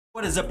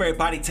What is up,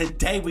 everybody?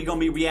 Today we're gonna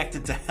be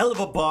reacting to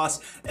Helluva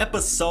Boss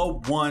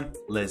episode 1.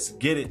 Let's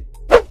get it.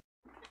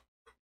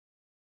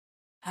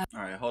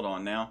 Alright, hold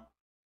on now.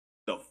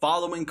 The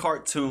following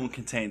cartoon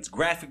contains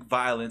graphic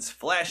violence,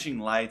 flashing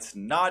lights,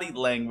 naughty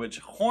language,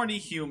 horny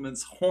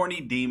humans, horny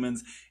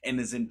demons, and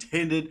is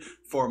intended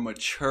for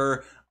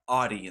mature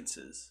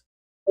audiences.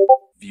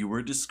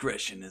 Viewer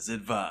discretion is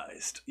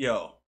advised.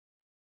 Yo,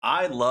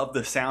 I love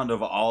the sound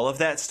of all of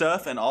that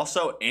stuff, and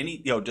also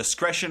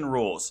discretion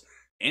rules.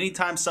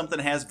 Anytime something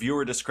has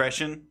viewer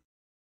discretion,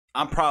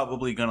 I'm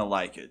probably gonna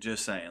like it.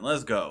 Just saying.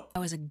 Let's go. I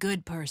was a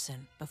good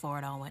person before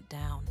it all went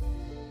down.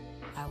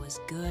 I was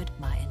good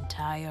my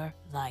entire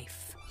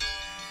life.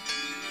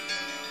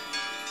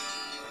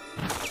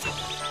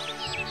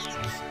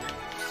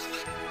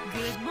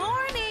 Good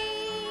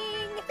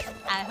morning!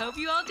 I hope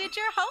you all did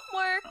your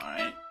homework. All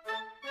right.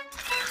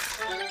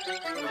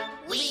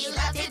 We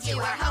love to do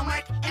our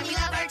homework, and we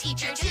love our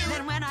teacher too.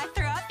 Then when I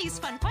throw out these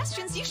fun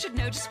questions, you should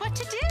know just what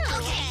to do.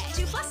 Okay.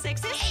 2 +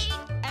 6 is 8,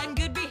 and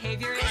good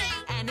behavior is.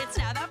 And it's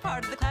now that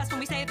part of the class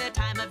when we say the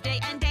time of day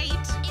and date.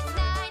 It's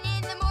 9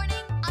 in the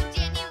morning on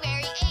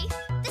January 8th.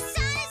 The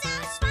sun is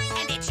out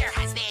smiling, and it's your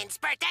husband's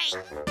birthday.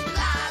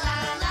 La la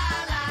la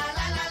la la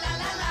la la la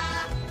la la la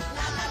la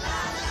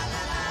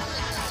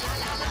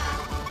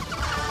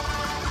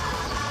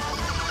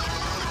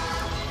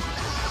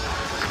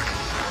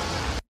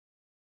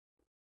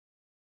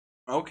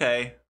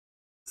Okay.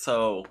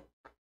 So,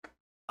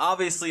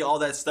 obviously all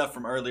that stuff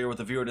from earlier with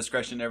the viewer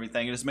discretion and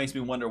everything, it just makes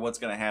me wonder what's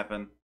gonna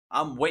happen.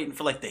 I'm waiting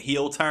for like the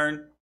heel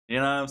turn. You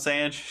know what I'm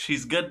saying?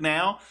 She's good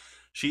now.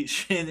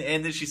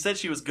 And then she said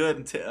she was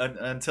good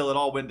until it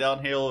all went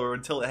downhill, or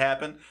until it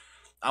happened.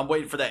 I'm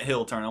waiting for that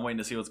heel turn. I'm waiting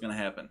to see what's gonna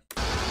happen.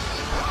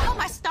 Oh,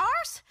 my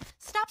stars!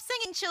 Stop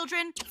singing,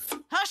 children.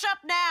 Hush up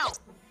now.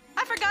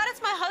 I forgot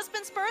it's my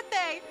husband's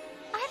birthday.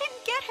 I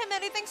didn't get him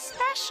anything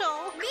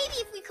special. Maybe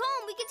if we call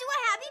him, we could do a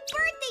happy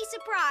birthday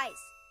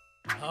surprise.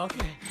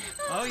 Okay.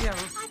 Oh yeah,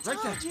 right there. I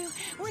told you,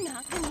 we're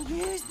not gonna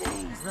use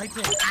things. Right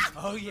there.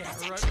 Oh yeah,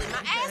 right there.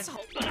 My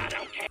asshole.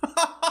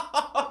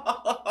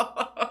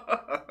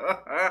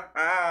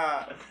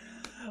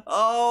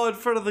 Oh, in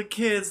front of the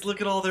kids, look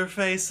at all their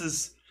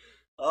faces.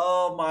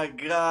 Oh my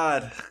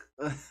god.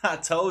 I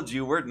told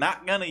you, we're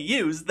not gonna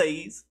use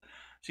these.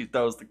 She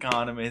throws the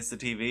condom, hits the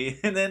TV,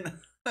 and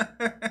then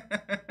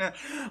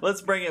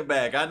let's bring it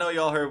back. I know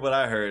y'all heard what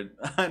I heard.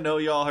 I know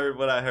y'all heard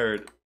what I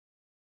heard.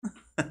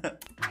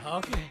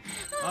 Okay.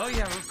 Oh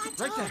yeah, right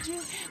there. I told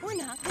you, we're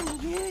not gonna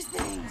use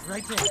things.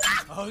 Right there.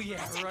 Oh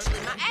yeah, right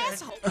there. My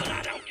asshole.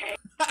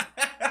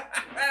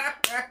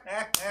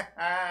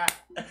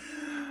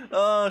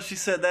 Oh, she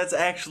said that's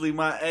actually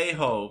my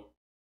a-hole.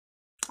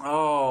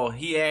 Oh,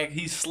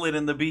 he slid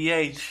in the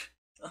BH.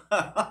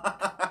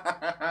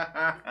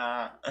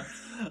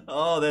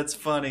 Oh, that's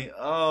funny.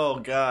 Oh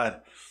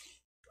god.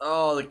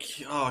 Oh,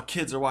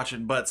 kids are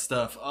watching butt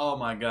stuff. Oh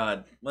my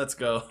god. Let's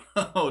go.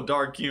 Oh,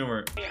 dark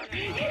humor. Not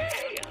there.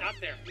 Not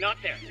there. Not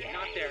there.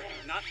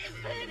 Not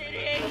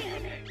there.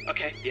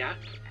 Okay, yeah.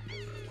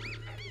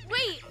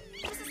 Wait,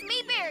 Mrs.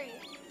 Mayberry.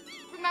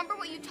 Remember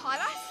what you taught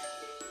us?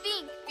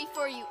 Think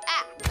before you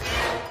act.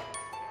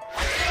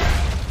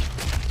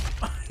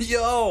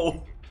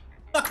 Yo.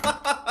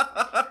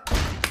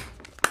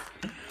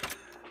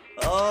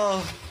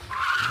 Oh.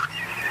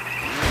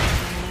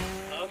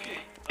 Okay.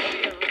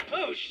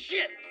 Oh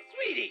shit,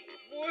 sweetie,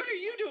 what are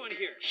you doing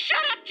here?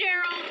 Shut up,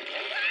 Gerald!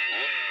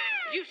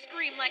 You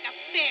scream like a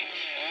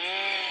fish.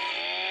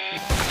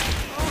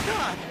 Oh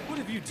god, what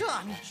have you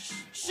done?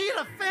 She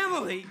had a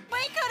family.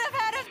 We could have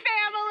had a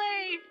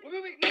family!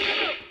 Wait,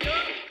 no.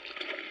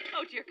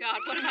 Oh dear God,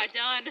 what have I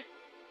done?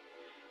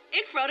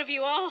 In front of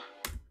you all.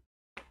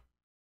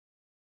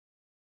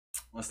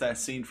 What's that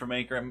scene from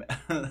Anchorman?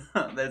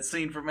 That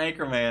scene from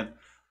Anchorman.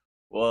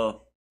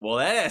 Well,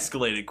 that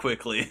escalated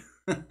quickly.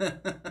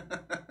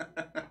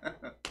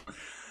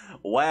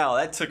 Wow,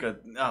 that took a.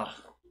 Oh,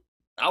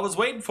 I was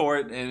waiting for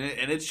it,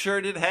 and it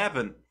sure did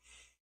happen.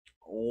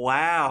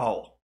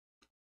 Wow,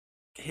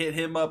 hit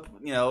him up,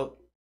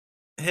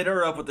 hit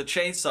her up with the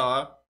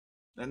chainsaw,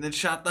 and then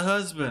shot the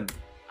husband.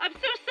 I'm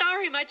so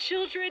sorry, my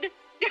children.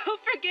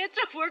 Don't forget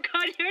to work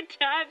on your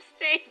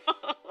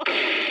timetable.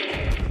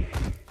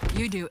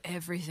 You do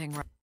everything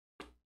right.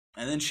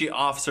 And then she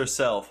offs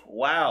herself.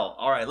 Wow.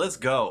 All right, let's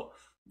go.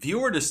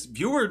 Viewer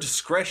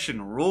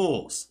discretion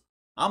rules.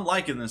 I'm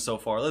liking this so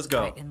far. Let's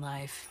go. Right in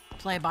life.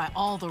 Play by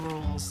all the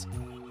rules.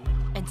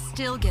 And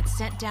still get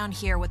sent down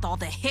here with all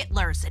the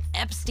Hitlers and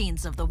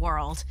Epsteins of the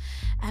world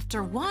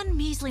after one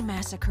measly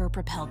massacre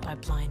propelled by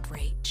blind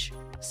rage.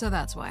 So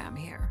that's why I'm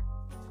here.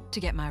 To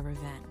get my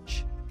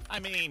revenge. I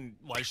mean,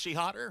 was she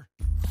hotter?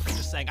 I'm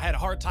just saying, I had a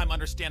hard time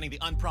understanding the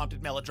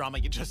unprompted melodrama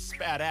you just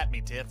spat at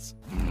me, tits.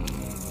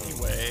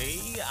 Anyway,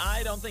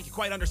 I don't think you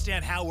quite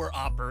understand how we're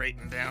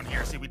operating down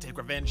here. See, we take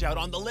revenge out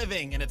on the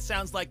living, and it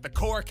sounds like the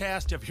core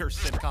cast of your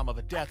sitcom of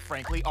a death,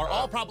 frankly, are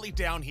all probably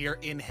down here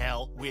in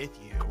hell with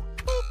you.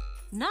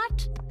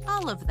 Not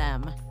all of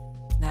them.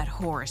 That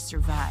whore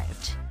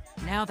survived.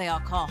 Now they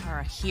all call her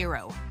a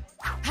hero.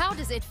 How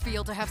does it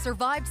feel to have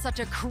survived such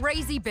a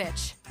crazy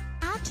bitch?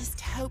 I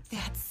just hope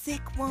that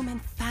sick woman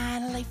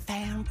finally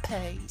found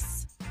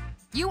peace.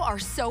 You are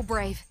so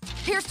brave.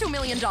 Here's $2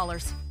 million.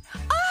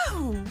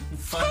 Oh,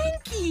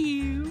 thank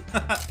you.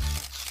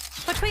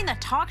 Between the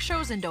talk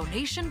shows and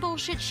donation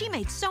bullshit, she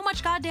made so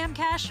much goddamn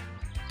cash.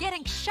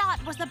 Getting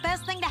shot was the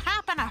best thing to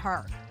happen to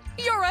her.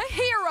 You're a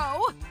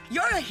hero.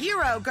 You're a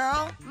hero,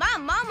 girl. My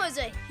mama's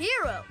a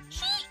hero.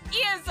 She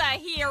is a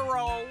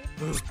hero.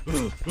 You're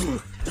a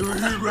hero. You're a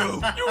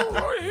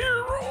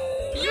hero.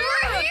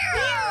 You're a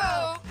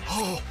hero.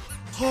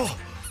 Oh,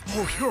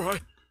 you're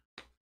right.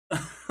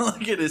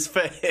 Look at his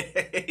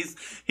face.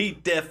 He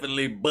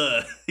definitely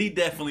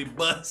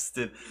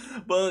busted.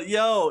 But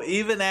yo,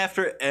 even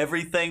after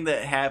everything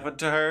that happened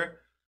to her,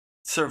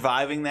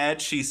 surviving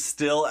that, she's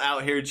still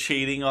out here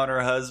cheating on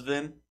her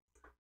husband.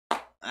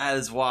 That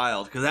is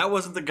wild. Because that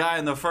wasn't the guy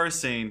in the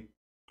first scene.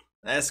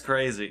 That's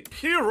crazy.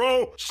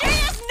 Hero. She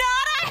is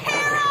not a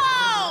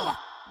hero.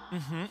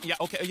 Yeah,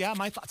 okay, yeah,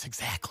 my thoughts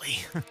exactly.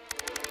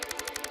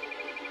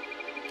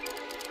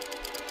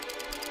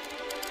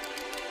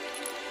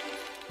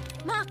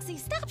 Moxie,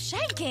 stop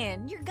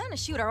shaking. You're gonna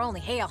shoot our only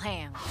hail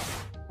ham.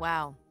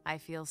 Wow, I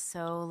feel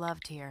so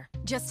loved here.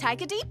 Just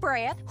take a deep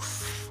breath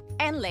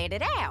and let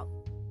it out.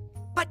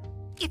 But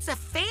it's a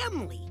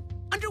family.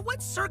 Under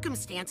what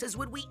circumstances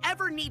would we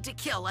ever need to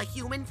kill a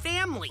human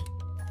family?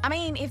 I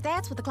mean, if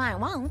that's what the client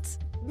wants.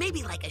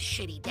 Maybe like a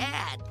shitty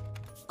dad.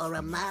 Or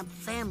a mob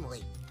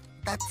family.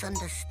 That's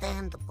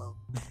understandable.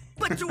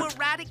 But to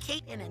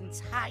eradicate an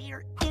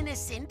entire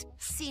innocent,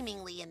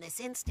 seemingly in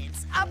this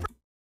instance,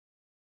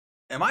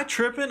 Am I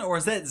tripping, or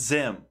is that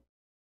Zim?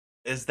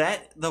 Is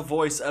that the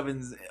voice of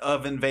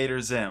Invader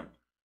Zim?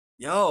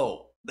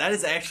 Yo, that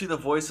is actually the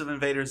voice of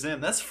Invader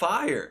Zim. That's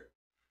fire.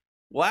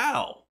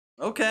 Wow.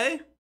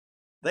 Okay.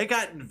 They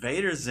got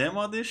Invader Zim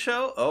on this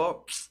show?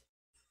 Oh, psst.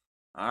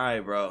 All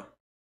right, bro.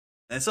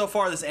 And so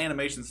far, this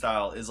animation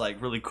style is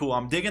like really cool.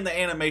 I'm digging the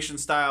animation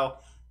style,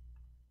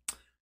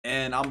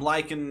 and I'm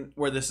liking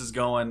where this is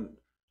going.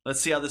 Let's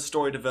see how this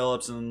story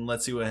develops, and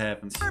let's see what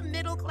happens. our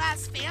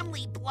middle-class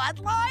family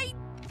bloodline?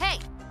 Hey,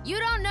 you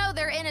don't know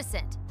they're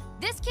innocent.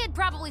 This kid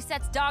probably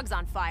sets dogs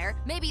on fire.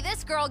 Maybe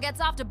this girl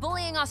gets off to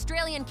bullying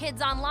Australian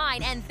kids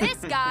online, and this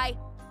guy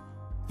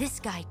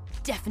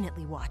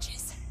definitely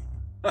watches.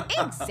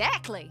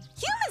 Exactly.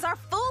 Humans are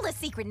full of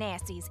secret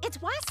nasties.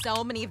 It's why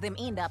so many of them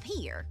end up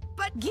here.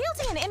 But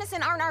guilty and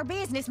innocent aren't our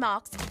business,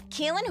 Mox.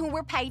 Killing who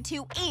we're paid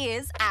to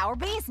is our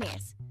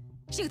business.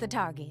 Shoot the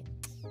target.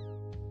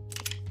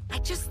 I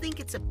just think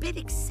it's a bit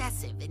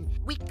excessive, and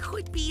we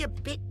could be a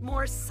bit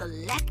more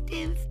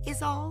selective,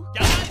 is all.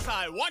 Guys,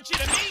 I want you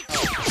to meet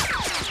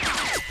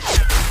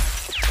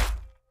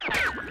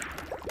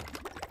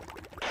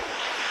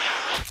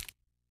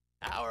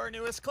our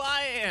newest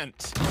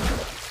client.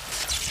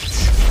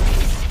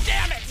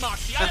 Damn it,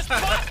 Moxie! I just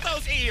caught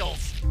those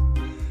eels!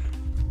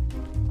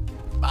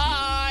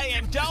 Bye,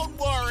 and don't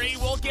worry,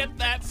 we'll get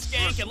that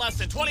skank in less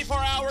than 24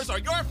 hours or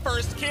your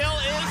first kill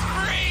is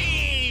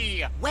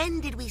free! When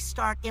did we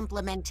start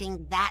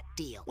implementing that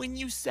deal? When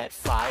you set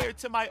fire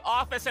to my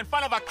office in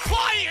front of a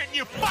client,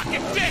 you fucking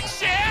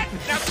dipshit!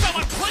 Now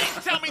someone please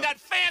tell me that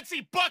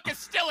fancy book is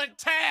still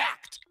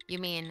intact! You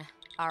mean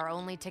our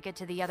only ticket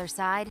to the other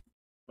side?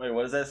 Wait,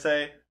 what does that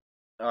say?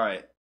 All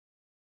right.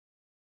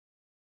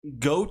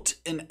 Goat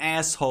and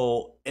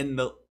asshole in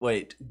the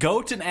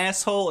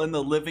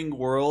living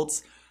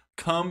worlds.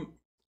 Come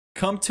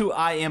to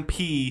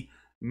IMP.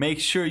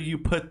 Make sure you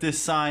put this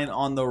sign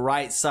on the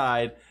right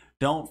side.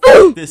 Don't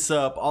fuck this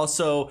up.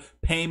 Also,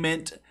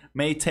 payment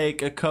may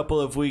take a couple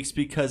of weeks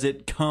because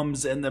it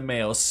comes in the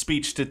mail.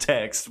 Speech to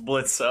text,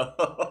 Blitzo.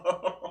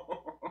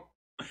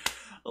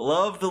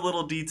 Love the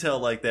little detail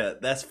like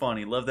that. That's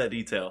funny. Love that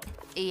detail.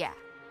 Yeah,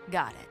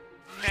 got it.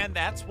 And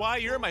that's why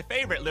you're my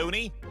favorite,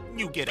 Looney.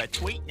 You get a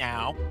tweet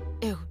now.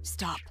 Ew,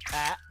 stop.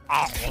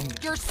 Oh,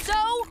 You're so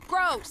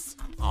gross.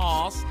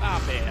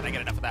 stop it. I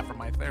get enough of that from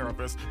my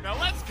therapist. Now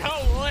let's go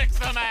lick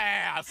some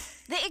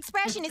ass. The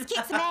expression is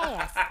kick some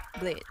ass.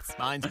 Blitz.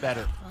 Mine's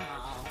better.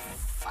 Oh,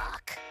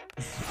 fuck.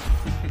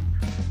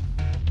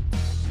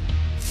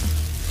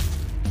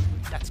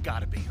 That's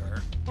gotta be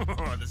her.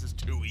 This is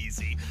too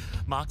easy.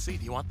 Moxie,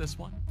 do you want this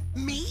one?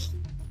 Me?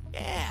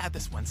 Yeah,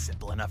 this one's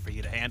simple enough for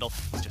you to handle.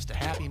 It's just a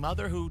happy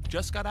mother who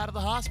just got out of the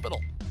hospital.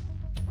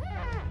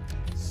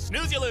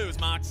 Snooze you lose,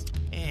 Mox.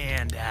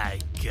 And I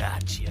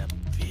got you,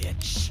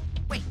 bitch.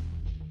 Wait,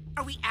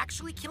 are we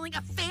actually killing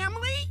a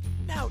family?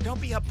 No, don't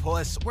be a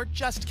puss. We're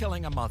just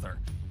killing a mother.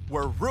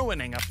 We're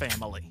ruining a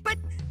family. But,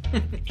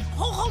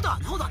 hold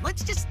on.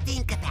 Let's just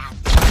think about it.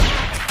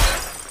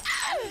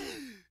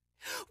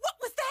 What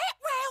was that,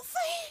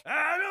 Ralphie?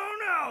 I don't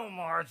know,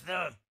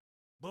 Martha.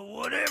 But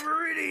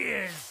whatever it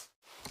is,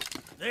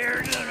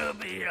 they're gonna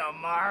be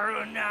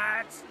tomorrow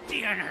night's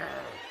dinner.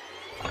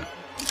 All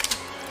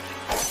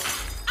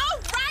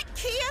right,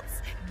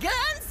 kids,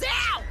 guns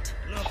out!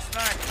 Looks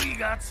like we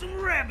got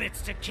some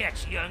rabbits to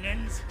catch,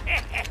 young'uns.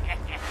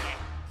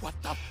 What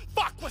the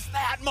fuck was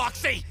that,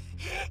 Moxie?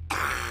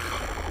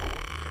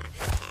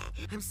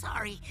 I'm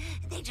sorry.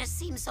 They just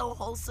seem so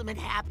wholesome and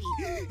happy.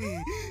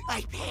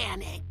 I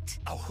panicked.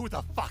 Oh, who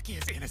the fuck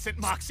is innocent,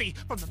 Moxie?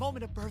 From the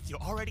moment of birth,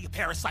 you're already a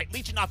parasite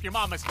leeching off your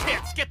mama's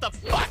tits. Get the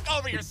fuck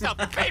over yourself,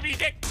 baby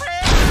dick prick!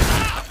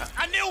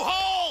 A new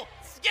hole!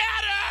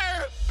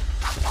 Scatter!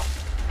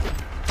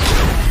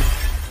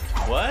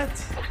 What?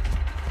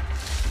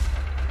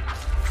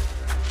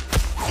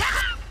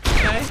 Okay.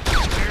 There you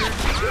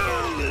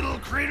go, little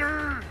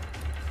critter.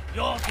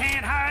 Y'all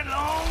can't hide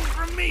long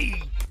from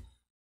me.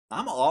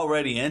 I'm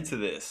already into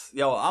this.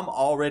 Yo, I'm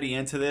already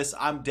into this.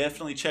 I'm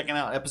definitely checking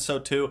out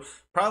episode 2.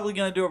 Probably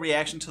gonna do a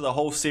reaction to the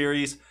whole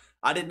series.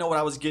 I didn't know what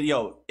I was getting.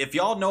 Yo, if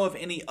y'all know of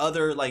any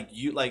other like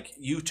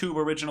YouTube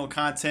original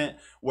content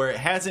where it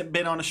hasn't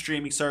been on a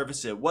streaming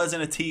service, it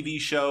wasn't a TV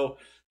show,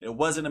 it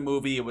wasn't a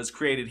movie, it was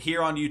created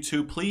here on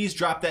YouTube, please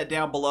drop that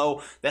down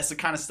below. That's the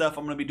kind of stuff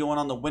I'm going to be doing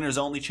on the Winners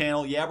Only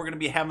channel. Yeah, we're going to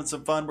be having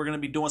some fun. We're going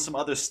to be doing some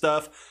other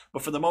stuff.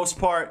 But for the most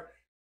part,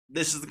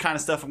 this is the kind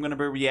of stuff I'm going to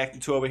be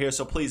reacting to over here.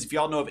 So please, if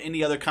y'all know of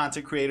any other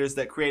content creators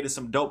that created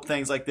some dope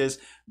things like this,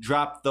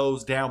 drop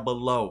those down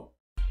below.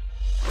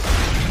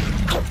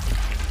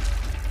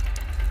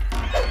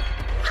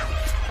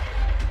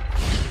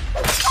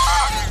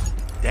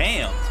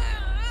 Damn.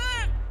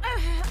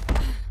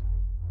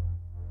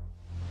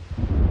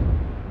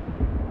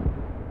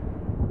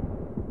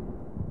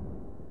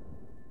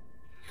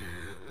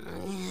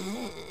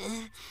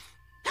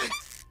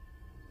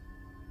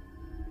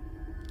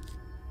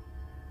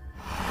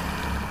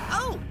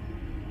 Oh!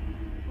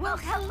 Well,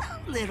 hello,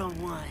 little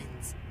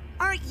ones.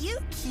 Aren't you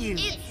cute?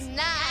 It's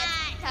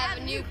nice to have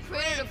a new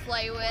critter to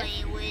play with.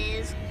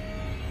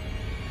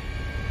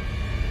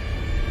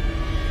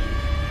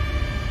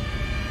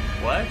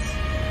 What?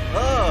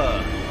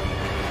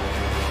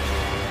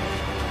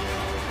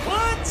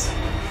 What?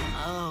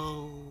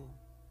 Oh,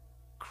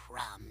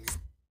 crumbs.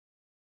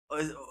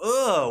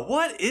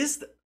 What is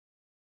the...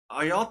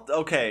 Are y'all...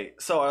 Okay,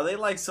 so are they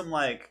like some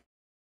like...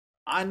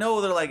 I know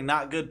they're like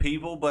not good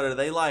people, but are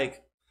they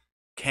like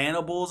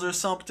cannibals or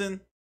something?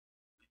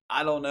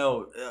 I don't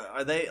know.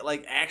 Are they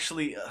like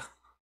actually...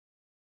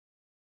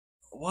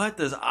 What?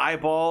 There's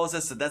eyeballs.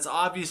 That's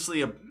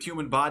obviously a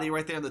human body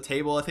right there on the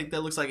table. I think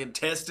that looks like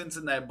intestines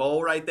in that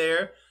bowl right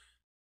there.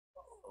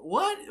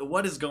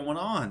 What is going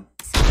on?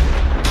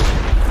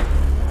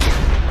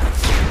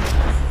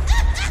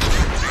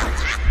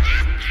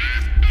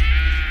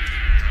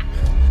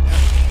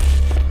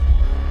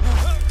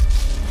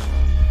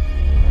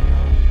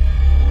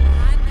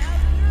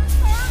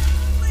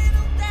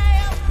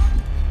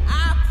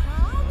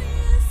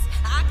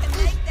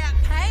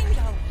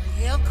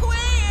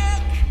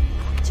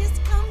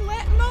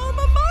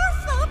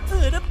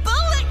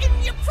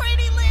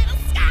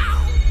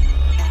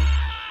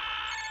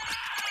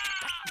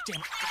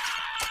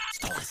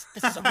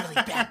 This is a really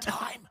bad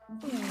time.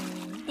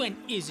 When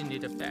isn't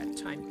it a bad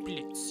time,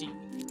 Blitzy?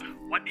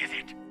 What is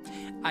it?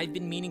 I've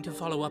been meaning to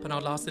follow up on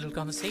our last little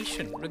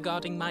conversation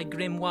regarding my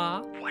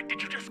grimoire. What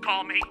did you just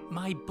call me?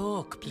 My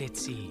book,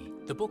 Blitzy.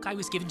 The book I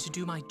was given to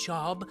do my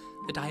job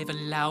that I have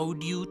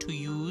allowed you to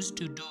use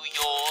to do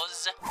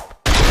yours.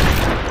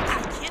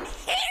 I can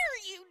hear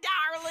you,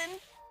 darling.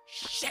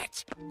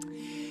 Shit!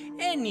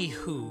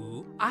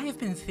 Anywho, I have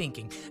been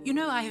thinking. You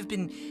know, I have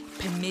been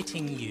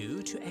permitting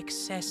you to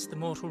access the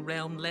mortal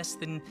realm less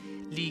than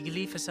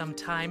legally for some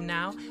time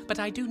now, but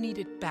I do need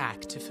it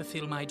back to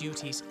fulfill my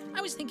duties.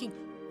 I was thinking,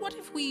 what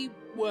if we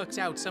worked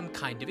out some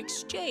kind of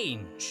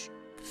exchange?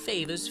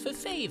 Favors for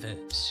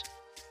favors.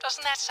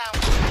 Doesn't that sound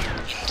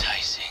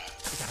enticing?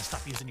 You gotta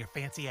stop using your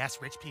fancy-ass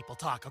rich people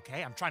talk,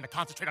 okay? I'm trying to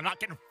concentrate on not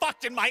getting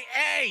fucked in my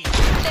A!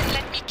 Then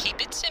let me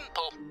keep it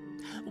simple.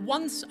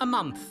 Once a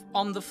month,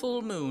 on the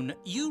full moon,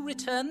 you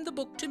return the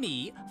book to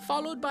me,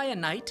 followed by a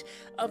night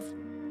of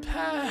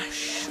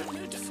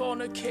passionate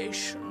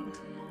fornication.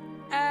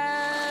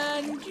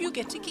 And you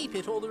get to keep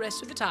it all the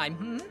rest of the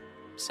time,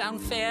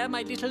 Sound fair,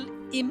 my little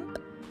imp?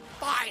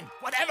 Fine,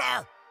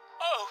 whatever!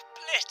 Oh,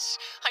 Blitz,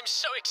 I'm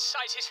so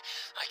excited.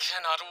 I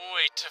cannot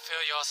wait to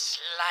feel your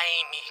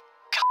slimy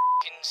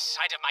cock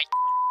inside of my...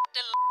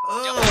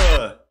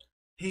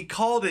 He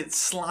called it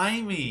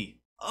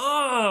slimy.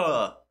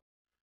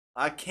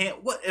 I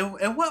can't... What?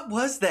 And what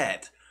was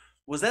that?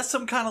 Was that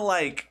some kind of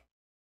like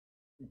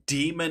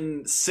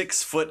demon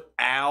 6-foot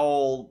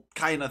owl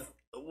kind of...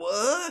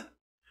 What?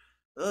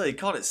 He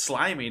called it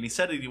slimy and he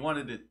said that he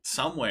wanted it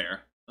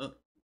somewhere.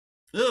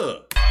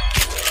 Gotcha!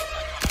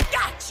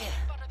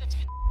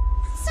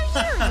 So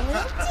you're a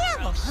little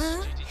devil,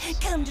 huh?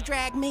 Come to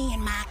drag me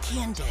and my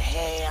kin to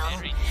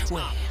hell?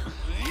 Well,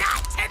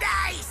 not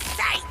today,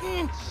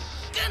 Satan!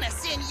 Gonna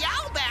send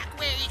y'all back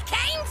where you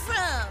came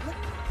from!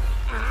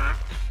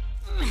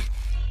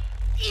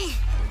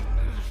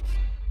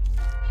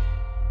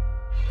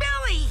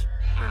 Billy!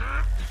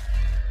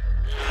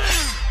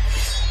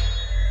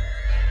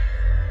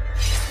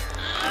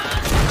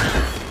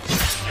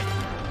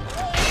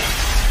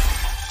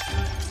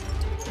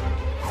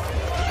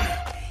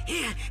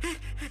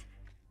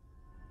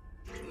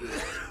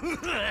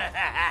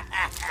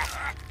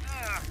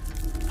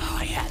 Oh,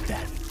 I had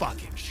that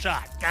fucking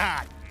shot.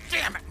 God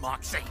damn it,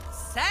 Moxie?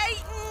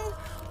 Satan,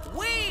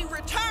 we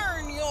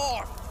return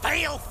your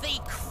filthy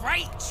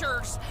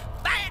creatures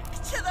back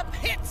to the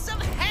pits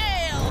of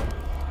hell.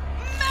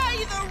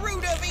 May the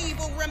root of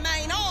evil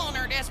remain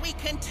honored as we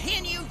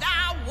continue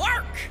thy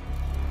work.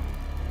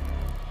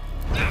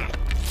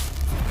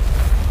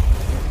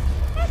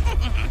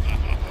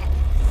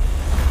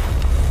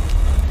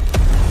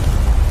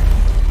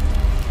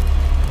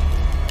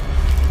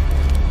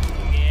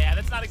 Yeah,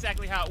 that's not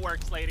exactly how it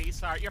works, ladies.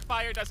 Sorry, your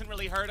fire doesn't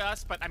really hurt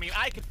us, but I mean,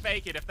 I could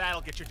fake it if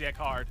that'll get your dick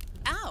hard.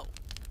 Oh,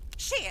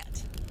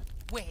 shit.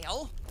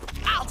 Well,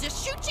 I'll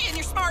just shoot you in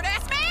your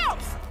smart-ass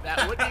mouth.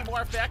 That would be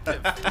more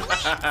effective.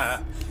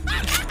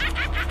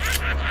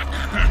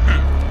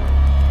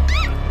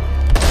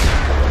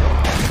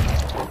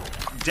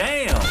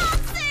 Damn!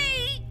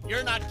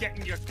 You're not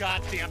getting your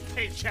goddamn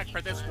paycheck for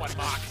this one,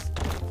 Mox.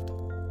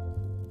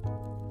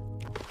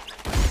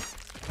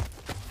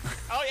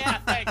 Oh yeah,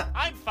 thanks.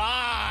 I'm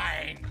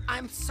fine.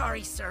 I'm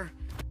sorry, sir.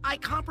 I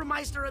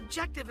compromised our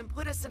objective and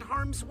put us in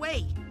harm's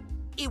way.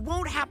 It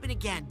won't happen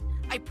again.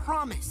 I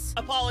promise.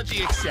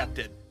 Apology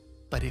accepted.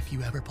 But if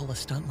you ever pull a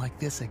stunt like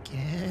this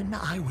again,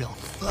 I will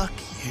fuck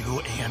you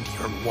and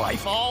your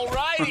wife.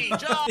 Alrighty,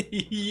 John.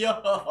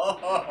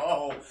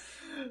 Yo,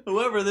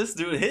 whoever this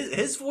dude,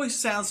 his voice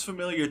sounds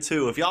familiar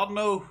too. If y'all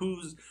know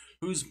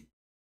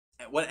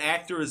what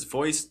actor is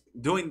voice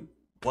doing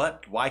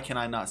what? Why can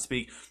I not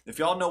speak? If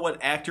y'all know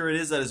what actor it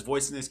is that is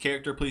voicing this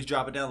character, please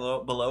drop it down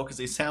below because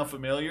they sound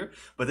familiar.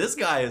 But this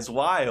guy is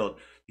wild.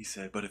 He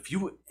said, but if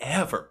you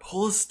ever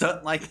pull a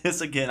stunt like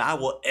this again, I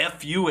will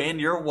F you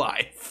and your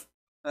wife.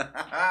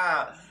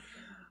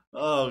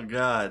 Oh,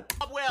 God.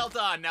 Well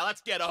done. Now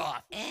let's get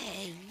off.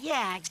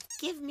 Yeah,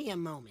 give me a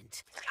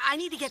moment. I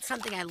need to get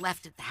something I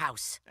left at the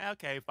house.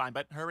 Okay, fine,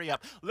 but hurry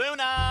up.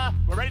 Luna,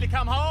 we're ready to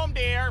come home,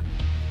 dear.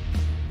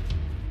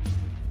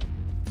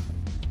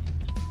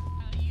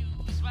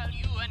 Well,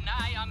 you and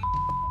I are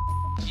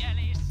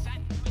jelly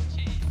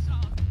sandwiches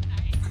all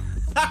night.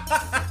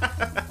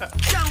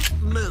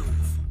 Don't move.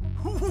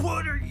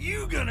 What are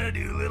you gonna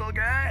do, little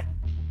guy?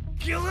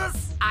 Kill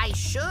us? I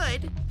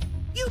should.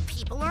 You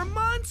people are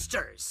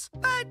monsters.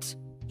 But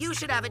you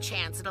should have a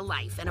chance at a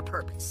life and a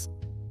purpose.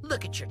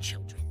 Look at your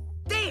children.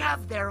 They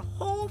have their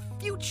whole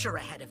future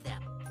ahead of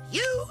them.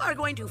 You are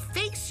going to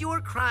face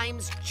your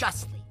crimes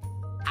justly.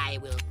 I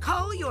will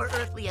call your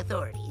earthly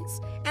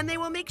authorities, and they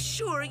will make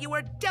sure you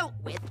are dealt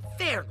with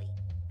fairly.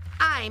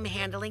 I'm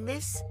handling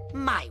this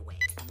my way.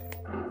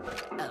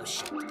 Oh,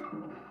 shit.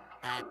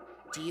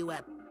 Do you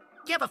have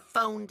a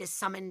phone to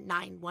summon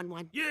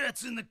 911? Yeah,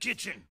 it's in the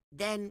kitchen.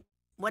 Then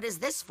what is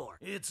this for?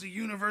 It's a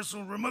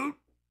universal remote.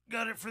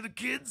 Got it for the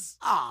kids?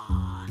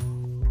 Aww.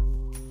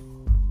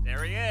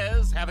 There he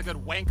is. Have a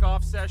good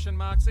wank-off session,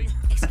 Moxie.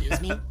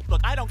 Excuse me?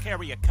 Look, I don't care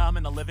where you come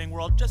in the living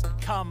world. Just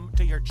come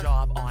to your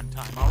job on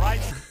time, all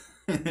right?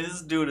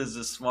 This dude is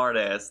a smart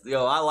ass.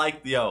 Yo, I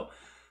like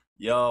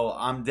Yo,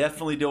 I'm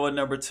definitely doing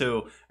number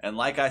 2. And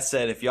like I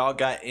said, if y'all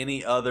got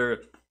any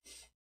other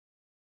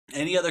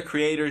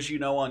creators you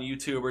know on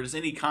YouTube, or just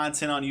any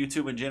content on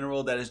YouTube in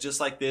general that is just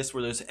like this,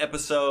 where there's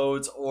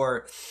episodes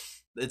or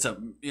it's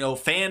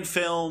fan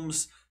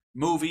films,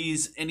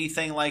 movies,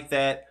 anything like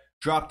that,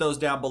 drop those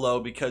down below,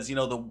 because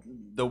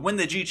the Winn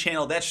the G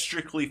channel, that's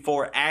strictly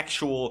for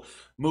actual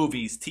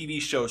movies,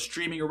 TV shows,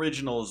 streaming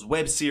originals,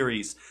 web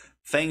series,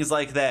 things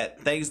like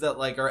that, things that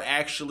like are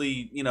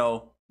actually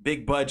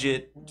big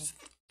budget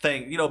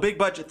big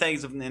budget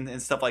things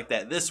and stuff like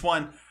that. This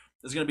one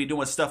is going to be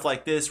doing stuff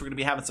like this. We're going to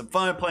be having some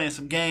fun, playing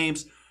some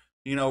games,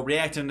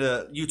 reacting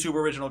to YouTube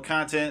original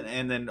content,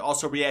 and then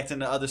also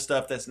reacting to other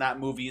stuff that's not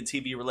movie and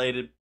TV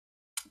related.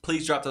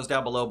 Please drop those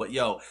down below. But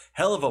yo,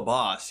 Helluva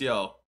Boss,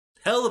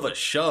 hell of a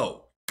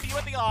show. See you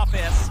at the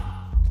office.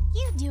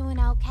 You doing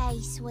okay,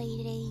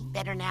 sweetie?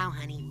 Better now,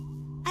 honey.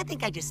 I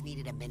think I just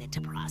needed a minute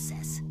to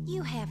process.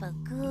 You have a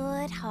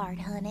good heart,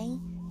 honey.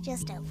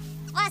 Just a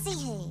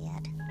fuzzy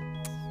head.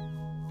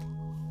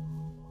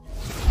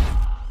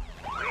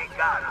 We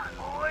got it,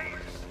 boys.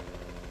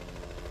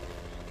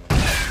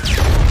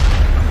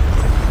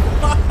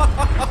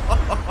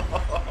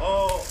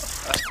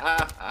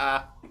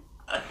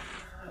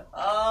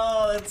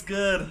 Oh, that's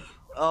good.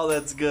 Oh,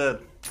 that's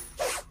good.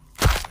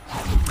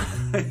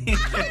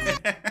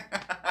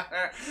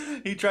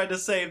 He tried to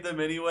save them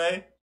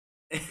anyway.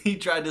 He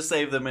tried to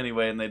save them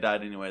anyway, and they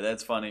died anyway.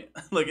 That's funny.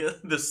 Look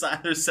at the sign.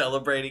 They're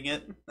celebrating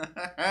it. See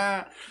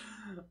my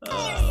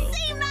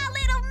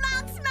little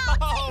Moxie.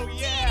 Oh,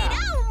 yeah.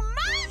 Oh,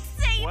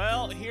 Moxie.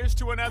 Well, here's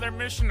to another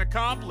mission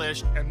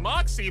accomplished, and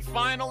Moxie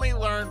finally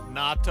learned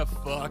not to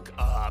fuck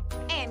up.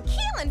 And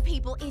killing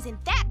people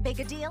isn't that big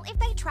a deal if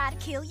they try to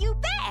kill you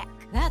back.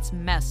 That's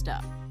messed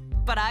up.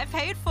 But I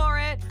paid for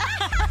it.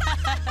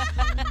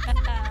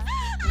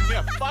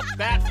 Yeah, fuck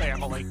that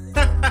family.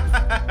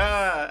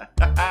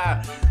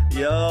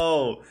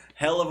 Yo,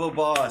 Helluva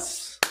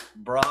Boss.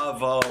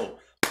 Bravo.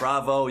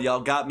 Bravo. Y'all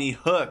got me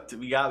hooked.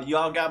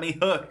 Y'all got me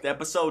hooked.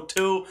 Episode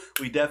 2,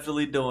 we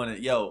definitely doing it.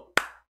 Yo.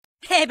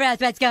 Hey bros,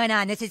 what's going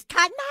on? This is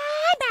Cotton.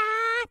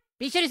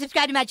 Be sure to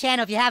subscribe to my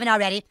channel if you haven't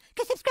already,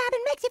 because subscribing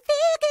makes makes you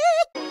feel good.